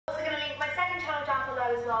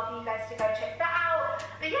as well for you guys to go check that out.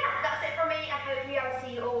 But yeah, that's it from me, and hopefully I'll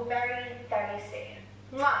see you all very, very soon.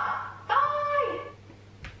 Mwah. Bye!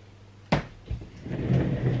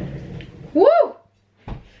 Woo!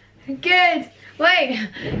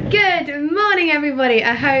 Good morning everybody.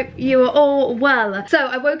 I hope you are all well. So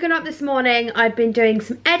I've woken up this morning, I've been doing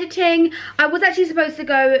some editing. I was actually supposed to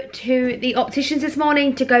go to the opticians this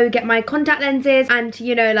morning to go get my contact lenses and,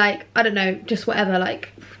 you know, like, I don't know, just whatever, like,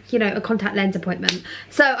 you know, a contact lens appointment.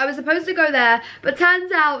 So I was supposed to go there, but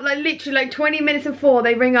turns out, like, literally like 20 minutes before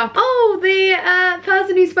they ring up, oh, the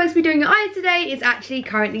person who's supposed to be doing your eyes today is actually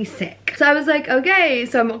currently sick. So I was like, okay,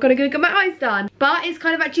 so I'm not gonna go get my eyes done. But it's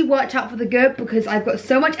kind of actually worked out for the good because I've got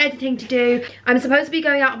so much editing to do. I'm supposed to be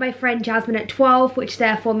going out with my friend Jasmine at 12, which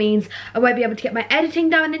therefore means I won't be able to get my editing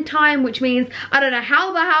done in time, which means I don't know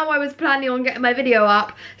how the hell I was planning on getting my video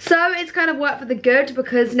up. So it's kind of worked for the good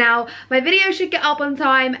because now my video should get up on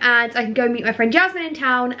time and I can go meet my friend Jasmine in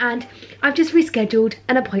town, and I've just rescheduled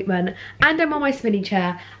an appointment and I'm on my spinning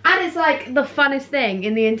chair and it's like the funnest thing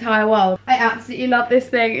in the entire world. I absolutely love this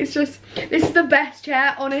thing. It's just, this is the best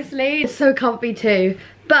chair, honestly. It's so comfy too.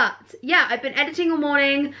 But yeah, I've been editing all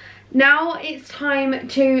morning. Now it's time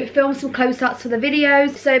to film some close-ups for the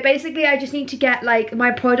videos. So basically I just need to get like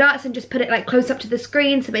my products and just put it like close up to the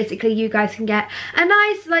screen, so basically you guys can get a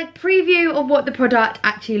nice like preview of what the product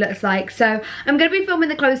actually looks like. So I'm gonna be filming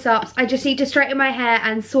the close-ups. I just need to straighten my hair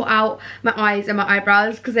and sort out my eyes and my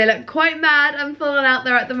eyebrows because they look quite mad and falling out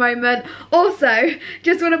there at the moment. Also,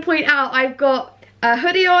 just want to point out I've got a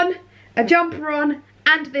hoodie on, a jumper on,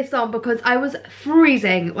 and this on because I was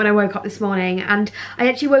freezing when I woke up this morning, and I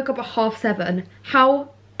actually woke up at 7:30. How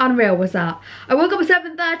unreal was that? I woke up at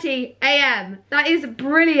 7:30 AM. That is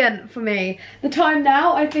brilliant for me. The time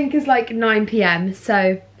now I think is like 9 PM,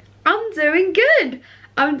 so I'm doing good.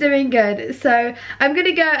 I'm doing good. So I'm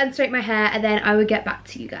gonna go and straighten my hair and then I will get back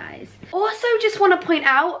to you guys. Also, just want to point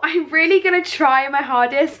out, I'm really gonna try my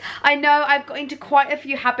hardest. I know I've got into quite a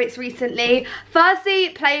few habits recently. Firstly,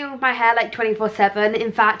 playing with my hair like 24/7.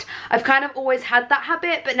 In fact, I've kind of always had that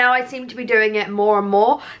habit, but now I seem to be doing it more and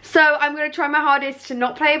more. So I'm gonna try my hardest to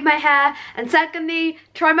not play with my hair. And secondly,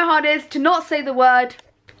 try my hardest to not say the word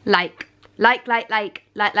like.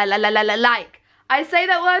 I say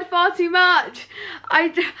that word far too much.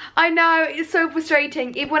 I know, it's so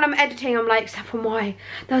frustrating. Even when I'm editing, I'm like, Saffron, why?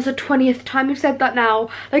 That was the 20th time you've said that now.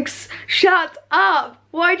 Like, shut up.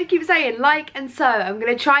 Why do you keep saying like and so? I'm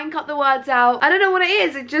gonna try and cut the words out. I don't know what it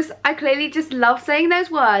is. It just, I clearly just love saying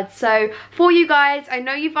those words. So for you guys, I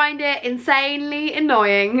know you find it insanely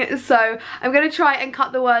annoying. So I'm gonna try and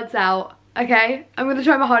cut the words out, okay? I'm gonna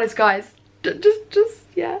try my hardest, guys.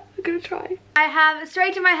 Yeah, I'm gonna try. I have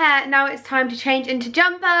straightened my hair. Now it's time to change into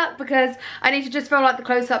jumper because I need to just film like the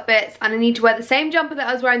close-up bits and I need to wear the same jumper that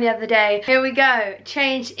I was wearing the other day. Here we go.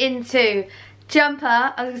 Change into jumper.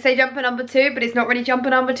 I was gonna say jumper number 2, but it's not really jumper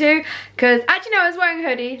number 2 because actually no, I was wearing a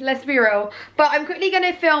hoodie, let's be real. But I'm quickly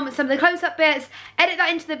gonna film some of the close-up bits, edit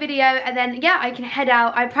that into the video, and then yeah, I can head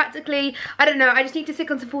out. I practically, I don't know, I just need to stick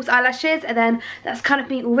on some false eyelashes and then that's kind of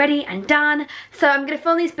me already and done. So I'm gonna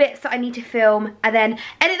film these bits that I need to film and then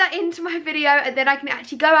edit that into my video, and then I can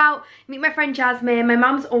actually go out, meet my friend Jasmine. My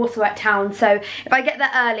mum's also at town, so if I get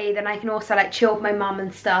there early then I can also like chill with my mum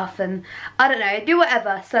and stuff and I don't know, do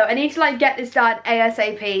whatever. So I need to like get this done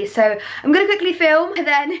ASAP. So I'm gonna quickly film and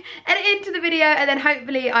then edit into the video, and then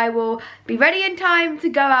hopefully I will be ready in time to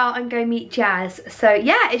go out and go meet Jazz. So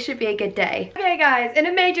yeah, it should be a good day. Okay guys, in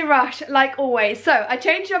a major rush like always. So I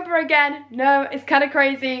changed jumper again. No, it's kind of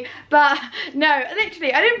crazy, but no,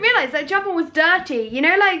 literally I didn't realize that jumper was dirty. You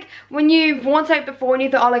know, like when you've worn something before and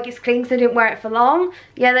you thought, oh, like it's clean so I didn't wear it for long.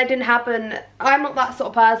 Yeah, that didn't happen. I'm not that sort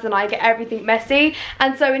of person. I get everything messy,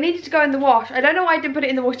 and so it needed to go in the wash. I don't know why I didn't put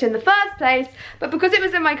it in the wash in the first place, but because it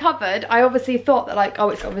was in my cupboard, I obviously thought that like, oh,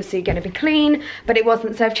 it's obviously going to be clean, but it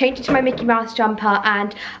wasn't. So I've changed it to my Mickey Mouse jumper,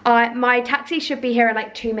 and my taxi should be here in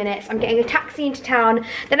like 2 minutes. I'm getting a taxi into town,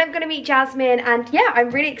 then I'm going to meet Jasmine, and yeah, I'm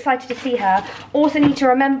really excited to see her. Also need to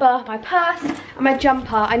remember my purse and my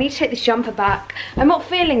jumper. I need to take this jumper back. I'm not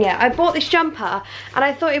feeling it. I bought this jumper and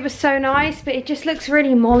I thought it was so nice, but it just looks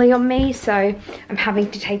really molly on me, so I'm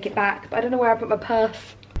having to take it back. But I don't know where I put my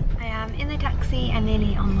purse. I am in the taxi and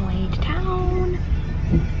nearly on the way to town.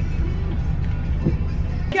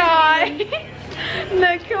 Guys,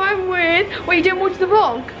 look who I'm with. Wait, you didn't watch the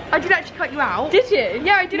vlog? I did actually cut you out. Did you?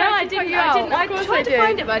 Yeah, I did. No, I didn't. I tried to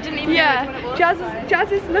find it, but I didn't even know which one it was.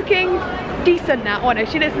 Jazz is looking decent now. Oh no,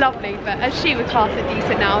 she looks lovely, but as she would class it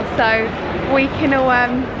decent now, so we can all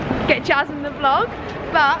get Jasmine the vlog.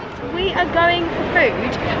 But we are going for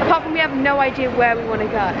food, apart from we have no idea where we want to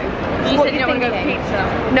go. You said you don't want to go for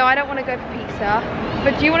pizza. No, I don't want to go for pizza.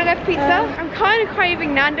 But do you want to go for pizza? I'm kind of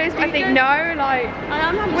craving Nando's, but I think no, like,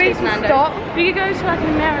 we can stop. We could go to like an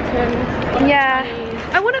American. Yeah.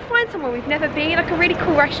 I want to find somewhere we've never been, like a really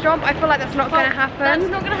cool restaurant, but I feel like that's not going to happen.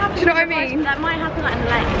 That's not going to happen. Do you know what I mean? That might happen like in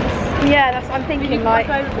lanes. Yeah, that's what I'm thinking, like,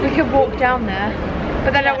 we could walk down there.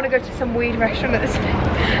 But then I don't want to go to some weird restaurant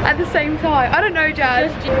at the same time. I don't know,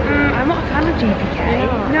 Jazz. I'm not a fan of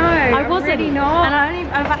GPK. No, I wasn't. Really not.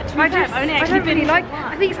 And I don't really like.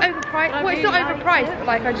 I think it's overpriced. Well, it's not overpriced, but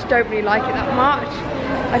like I just don't really like it that much.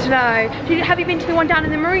 I don't know. Have you been to the one down in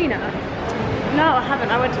the marina? No, I haven't.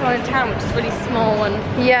 I went to one in town, which is really small and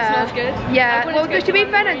smells good. Yeah. Well, to be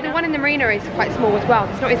fair, the one in the marina is quite small as well.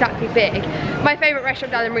 It's not exactly big. My favourite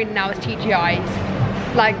restaurant down in the marina now is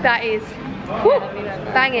TGI's. Like that is. Woo,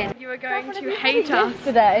 banging. You are going to hate us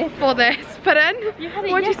today for this, but then you had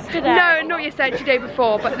it yesterday. No, not yesterday, the day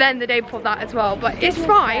before, but then the day before that as well. But it's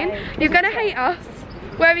fine. You're gonna hate us.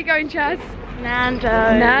 Where are we going, Chaz? Nando's.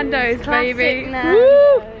 Nando's, baby.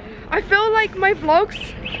 Woo! I feel like my vlogs,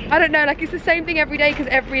 I don't know, like it's the same thing every day because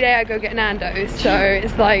every day I go get Nando's. So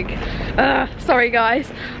it's like, sorry guys.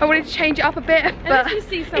 I wanted to change it up a bit, but it's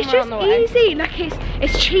just easy. Like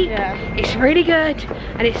it's cheap, it's really good,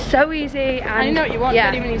 and it's so easy. And I know what you want. Yeah,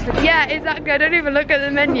 don't even need to yeah, exactly. I don't even look at the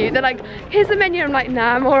menu. They're like, here's the menu. I'm like,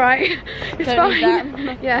 nah, I'm alright. It's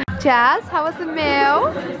fine. Yeah. Jazz, how was the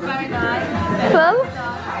meal? Very nice. Full?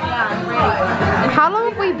 Yeah, really. How long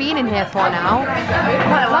have we been in here for now?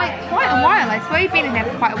 Quite a while. I swear we've been in here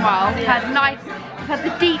for quite a while. We've had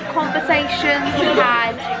the deep conversations, we've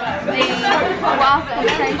had the wild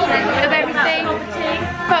conversations, a bit of everything.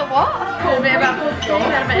 But what? A bit about football.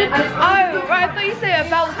 Oh, right, I thought you said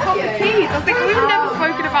about the cup of teas. I was thinking we've never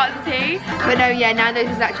spoken about the tea. But no, yeah, Nando's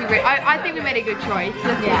is actually really, I think we made a good choice,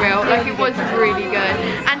 let's be real. Like it was really good.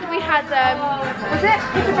 And we had, was it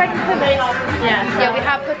pita bread and hummus? Yeah. Yeah, we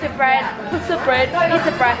had pita bread and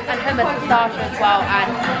hummus for starter as well. And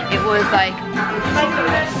it was like,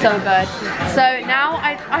 so good. So now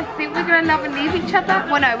I think we're gonna love and leave each other.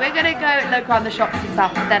 Well no, we're gonna go look around the shops and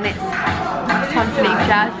stuff, but then it's time to leave,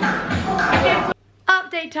 Chaz.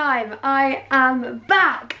 Update time. I am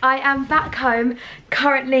back. I am back home,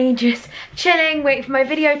 currently just chilling, waiting for my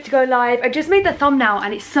video to go live. I just made the thumbnail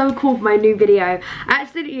and it's so cool for my new video. I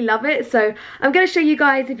absolutely love it. So I'm going to show you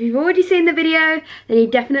guys. If you've already seen the video, then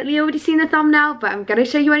you've definitely already seen the thumbnail, but I'm going to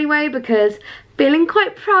show you anyway because feeling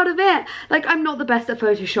quite proud of it. Like I'm not the best at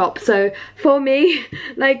Photoshop, so for me,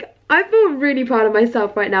 like I feel really proud of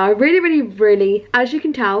myself right now. I really, as you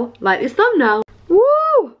can tell, like this thumbnail.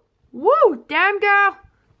 Woo! Woo! Damn girl!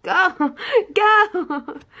 Go!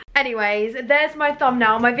 Go! Anyways, there's my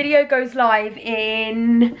thumbnail. My video goes live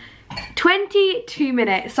in 22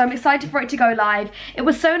 minutes, so I'm excited for it to go live. It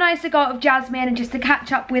was so nice to go out with Jasmine and just to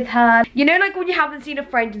catch up with her. You know, like when you haven't seen a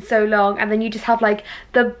friend in so long and then you just have like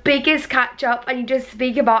the biggest catch up and you just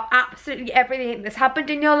speak about absolutely everything that's happened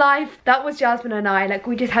in your life. That was Jasmine and I. Like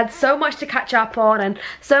we just had so much to catch up on and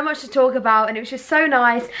so much to talk about, and it was just so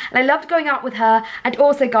nice, and I loved going out with her. And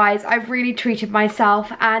also guys, I've really treated myself,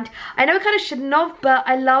 and I know I kind of shouldn't have, but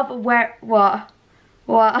I love what?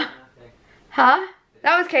 Huh?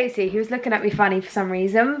 That was Casey. He was looking at me funny for some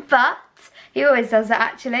reason, but he always does that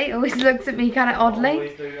actually. He always looks at me kind of oddly.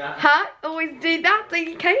 Always do that. Huh? Always do that.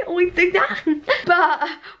 Okay, always do that. But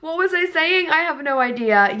what was I saying? I have no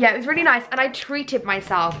idea. Yeah, it was really nice and I treated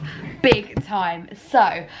myself big time.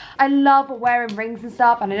 So, I love wearing rings and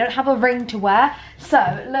stuff, and I don't have a ring to wear. So,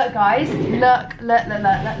 look guys. Look.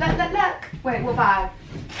 Wait, what bag?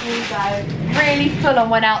 There you go. Really full on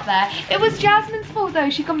one out there. It was Jasmine's fault though,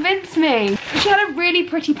 she convinced me. She had a really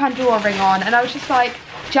pretty Pandora ring on and I was just like,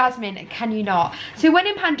 Jasmine, can you not? So we went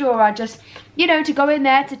in Pandora just, you know, to go in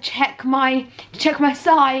there to check my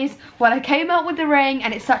size. Well, I came out with the ring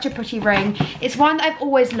and it's such a pretty ring. It's one that I've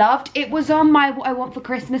always loved. It was on my what I want for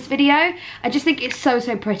Christmas video. I just think it's so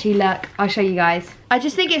pretty. Look, I'll show you guys. I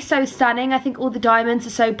just think it's so stunning. I think all the diamonds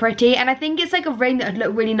are so pretty, and I think it's like a ring that would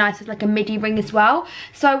look really nice with like a midi ring as well.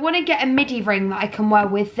 So I want to get a midi ring that I can wear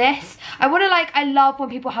with this. I want to I love when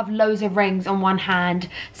people have loads of rings on one hand.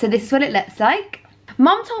 So this is what it looks like.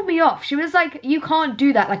 Mum told me off. She was like, you can't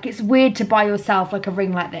do that. Like, it's weird to buy yourself like a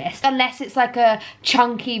ring like this, unless it's like a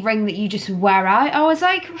chunky ring that you just wear out. I was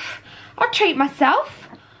like, I'll treat myself.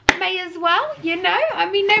 May as well, you know? I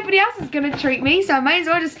mean, nobody else is gonna treat me, so I may as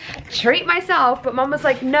well just treat myself. But Mum was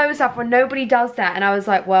like, no, Saffron, nobody does that. And I was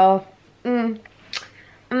like, well,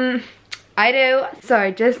 I do. So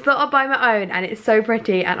just thought I'd buy my own, and it's so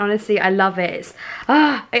pretty, and honestly I love it.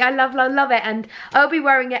 I love it, and I'll be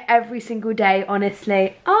wearing it every single day,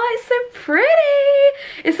 honestly. Oh, it's so pretty.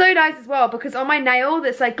 It's so nice as well because on my nail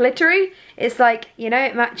that's like glittery, it's like, you know,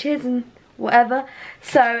 it matches and whatever.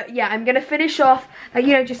 So yeah, I'm gonna finish off like,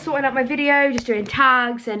 you know, just sorting out my video, just doing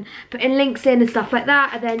tags and putting links in and stuff like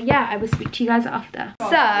that, and then yeah, I will speak to you guys after.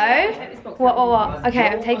 So what? Okay,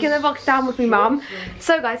 I'm taking the box down with me mum.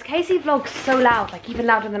 So guys, Casey vlogs so loud, like even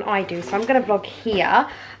louder than I do, so I'm gonna vlog here.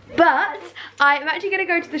 But I'm actually going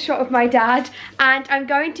to go to the shop with my dad, and I'm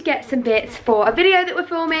going to get some bits for a video that we're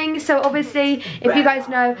filming. So obviously, if you guys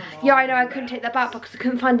know, yeah, I know I couldn't take that back because I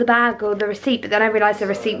couldn't find the bag or the receipt, but then I realised the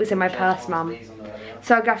receipt was in my purse, mum.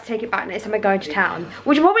 So I'm going to have to take it back next time I go into town,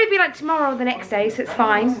 which will probably be like tomorrow or the next day, so it's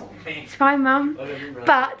fine. It's fine, mum.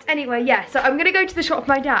 But anyway, yeah, so I'm going to go to the shop with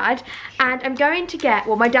my dad, and I'm going to get,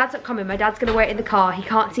 well, my dad's not coming. My dad's going to wait in the car. He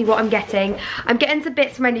can't see what I'm getting. I'm getting some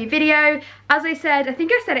bits for my new video. As I said, I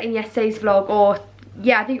think I said it in yesterday's vlog, or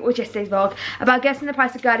yeah, I think it was yesterday's vlog, about guessing the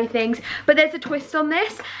price of girly things. But there's a twist on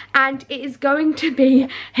this, and it is going to be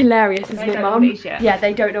hilarious, isn't it, mum? Yeah,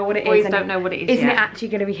 they don't know what it is. Boys don't know what it is. Isn't it actually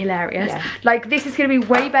going to be hilarious? Yeah. Like, this is going to be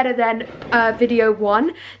way better than video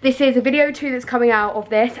 1. This is a video 2 that's coming out of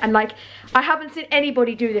this, and like, I haven't seen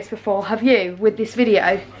anybody do this before. Have you? With this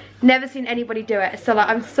video? Never seen anybody do it. So like,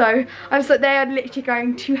 I'm so they are literally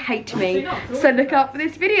going to hate me. So look up for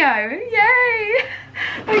this video. Yay!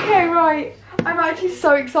 Okay, right. I'm actually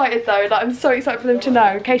so excited though. Like, I'm so excited for them to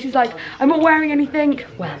know. Casey's like, I'm not wearing anything.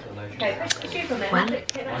 Well,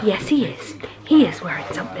 yes he is. He is wearing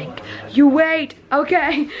something. You wait.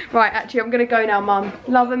 Okay. Right, actually I'm gonna go now, mum.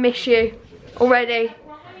 Love and miss you already.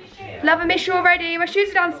 Love and miss you already. My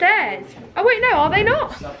shoes are downstairs. Oh wait, no, are they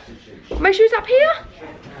not? My shoes up here?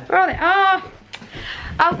 Where are they? Ah.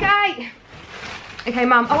 Oh. Okay. Okay,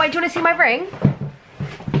 mum. Oh wait, do you want to see my ring?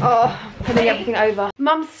 Oh, putting everything over.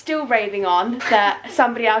 Mum's still raving on that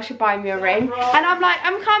somebody else should buy me a ring. And I'm like,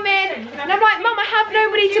 I'm coming. And I'm like, Mum, I have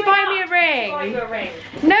nobody to buy me a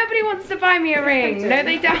ring. Nobody wants to buy me a ring. No,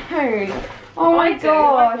 they don't. Oh my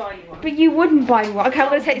god. But you wouldn't buy me one. Okay, I'm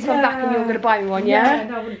going to take this one back and you're going to buy me one, yeah?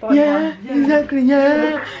 No, I wouldn't buy one. Yeah, exactly,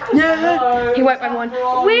 yeah. Yeah. He won't buy me one.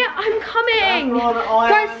 I'm coming.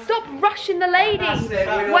 Guys, stop rushing the lady.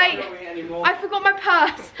 Wait, I forgot my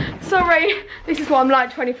purse. Sorry. This is what I'm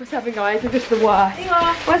like 24/7, guys. I'm just the worst.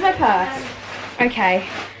 Where's my purse? Okay.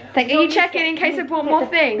 Are you checking in case I bought more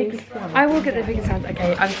things? I will get the biggest ones.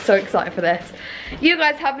 Okay, I'm so excited for this. You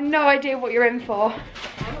guys have no idea what you're in for.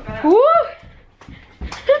 Woo!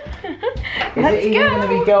 Is it even going to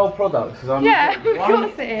be girl products? Yeah, of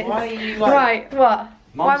course it is. Why are you like... Right, what?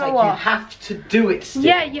 Mum's like, you have to do it still.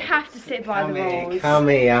 Yeah, you have to sit by the rules. Come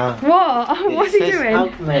here. What? What's he doing?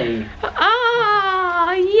 Hug me.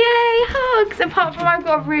 Ah, yay, hugs. Apart from I've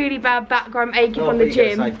got a really bad back where I'm aching from the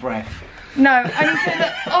gym. Breath. No, I need to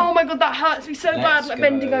look. Oh my god, that hurts me so bad, like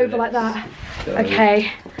bending over like that.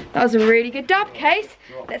 Okay, that was a really good dab, Case.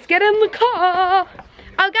 Let's get in the car.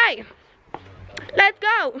 Okay. Let's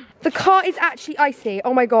go. The car is actually icy.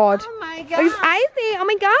 Oh my god. Oh my god. It's icy. Oh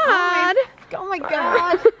my god. Oh my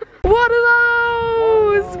god. What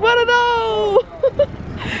are those? What are those?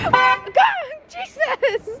 Oh god,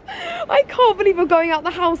 Jesus. I can't believe I'm going out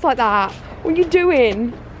the house like that. What are you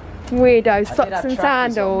doing? Weirdo, socks and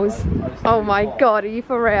sandals. Oh my god, are you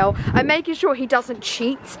for real? I'm making sure he doesn't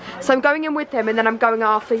cheat. So I'm going in with him and then I'm going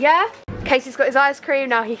after, yeah? Casey's got his ice cream,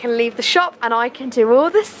 now he can leave the shop and I can do all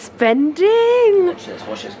the spending. Watch this,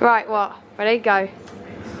 watch this. Right, what? Ready, go.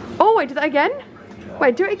 Oh, wait, do that again?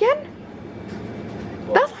 Wait, do it again?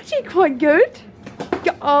 What? That's actually quite good.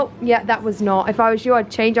 Oh, yeah, that was not. If I was you, I'd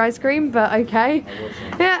change ice cream, but okay.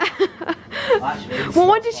 Yeah. Well,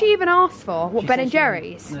 what did she even ask for? What, Ben and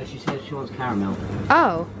Jerry's? No, she said she wants caramel.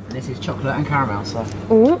 Oh. And this is chocolate and caramel, so.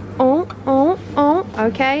 Oh,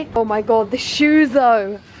 okay. Oh my god, the shoes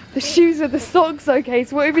though. The shoes with the socks, okay,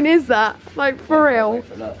 so what even is that? Like, for real?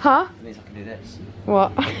 Huh? It means I can do this.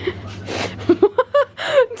 What?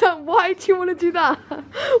 Why do you want to do that?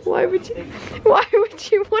 Why would you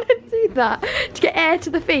want to do that? To get air to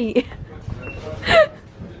the feet?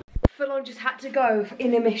 Full on just had to go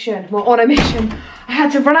in a mission. Well, on a mission. I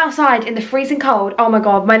had to run outside in the freezing cold. Oh my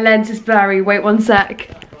god, my lens is blurry. Wait one sec.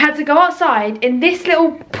 I had to go outside in this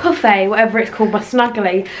little buffet, whatever it's called, my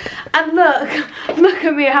snuggly. And look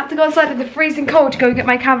at me. I had to go outside in the freezing cold to go get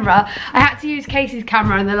my camera. I had to use Casey's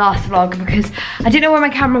camera in the last vlog because I didn't know where my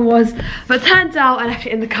camera was. But it turns out I left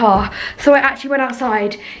it in the car. So I actually went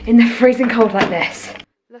outside in the freezing cold like this.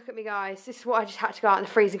 Look at me, guys. This is what I just had to go out in the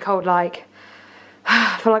freezing cold like.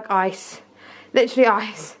 I feel like ice. Literally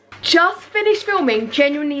ice. Just finished filming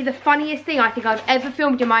genuinely the funniest thing I think I've ever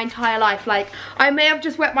filmed in my entire life. Like, I may have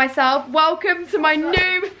just wet myself. Welcome to my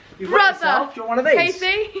new brother. Do you want one of these?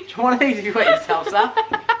 Casey? Do you want one of these if you wet yourself, sir?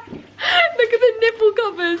 Look at the nipple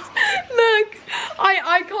covers. Look,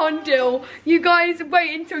 I can't deal. You guys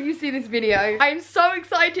wait until you see this video. I'm so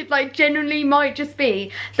excited, like genuinely might just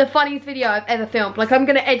be the funniest video I've ever filmed. Like I'm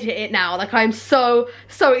gonna edit it now. Like I'm so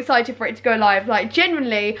excited for it to go live. Like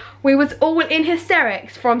genuinely, we was all in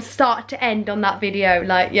hysterics from start to end on that video.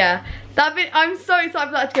 Like yeah. I'm so excited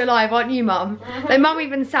for that to go live, aren't you, Mum? Like, Mum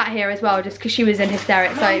even sat here as well, just because she was in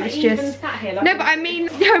hysterics. So it was just. Sat here, like, no, but I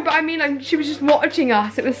mean, like she was just watching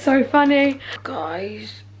us. It was so funny,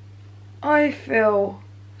 guys. I feel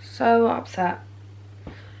so upset.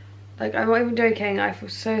 Like I'm not even joking. I feel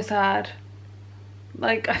so sad.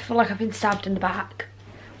 Like I feel like I've been stabbed in the back.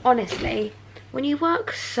 Honestly. When you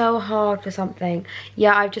work so hard for something,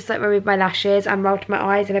 yeah, I've just like removed my lashes and rolled my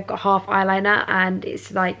eyes and I've got half eyeliner and it's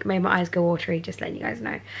like made my eyes go watery, just letting you guys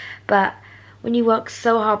know. But when you work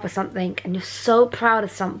so hard for something and you're so proud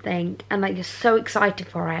of something and like you're so excited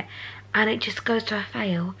for it and it just goes to a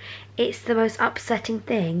fail, it's the most upsetting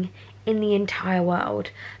thing in the entire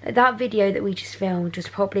world. Like, that video that we just filmed was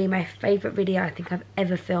probably my favourite video I think I've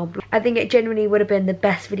ever filmed. I think it genuinely would have been the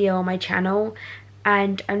best video on my channel.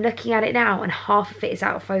 And I'm looking at it now and half of it is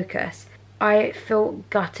out of focus. I feel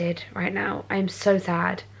gutted right now. I'm so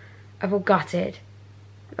sad. I feel gutted.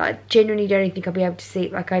 Like, I genuinely don't think I'll be able to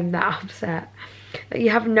sleep. Like, I'm that upset. Like,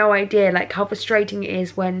 you have no idea like how frustrating it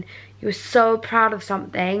is when you're so proud of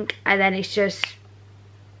something and then it's just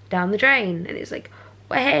down the drain. And it's like,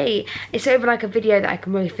 well, hey, it's over like a video that I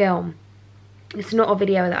can refilm. It's not a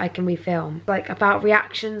video that I can refilm. Like about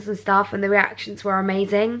reactions and stuff, and the reactions were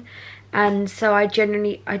amazing. And so I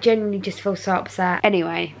genuinely just feel so upset.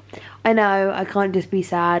 Anyway, I know I can't just be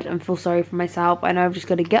sad and feel sorry for myself. I know I've just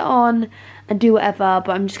got to get on and do whatever,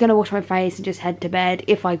 but I'm just going to wash my face and just head to bed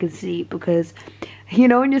if I can sleep, because you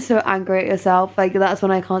know when you're so angry at yourself, like that's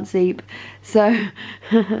when I can't sleep. So,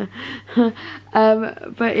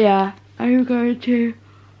 but yeah, I'm going to...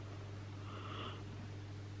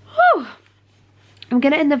 Whew. I'm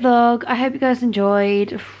going to end the vlog. I hope you guys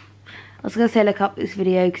enjoyed. I was going to say look up this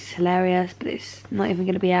video because it's hilarious, but it's not even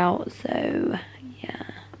going to be out, so yeah.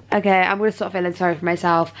 Okay, I'm going to stop feeling sorry for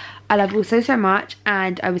myself. I love you all so much,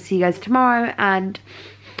 and I will see you guys tomorrow, and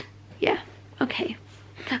yeah, okay.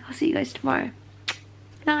 I'll see you guys tomorrow.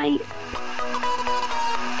 Night.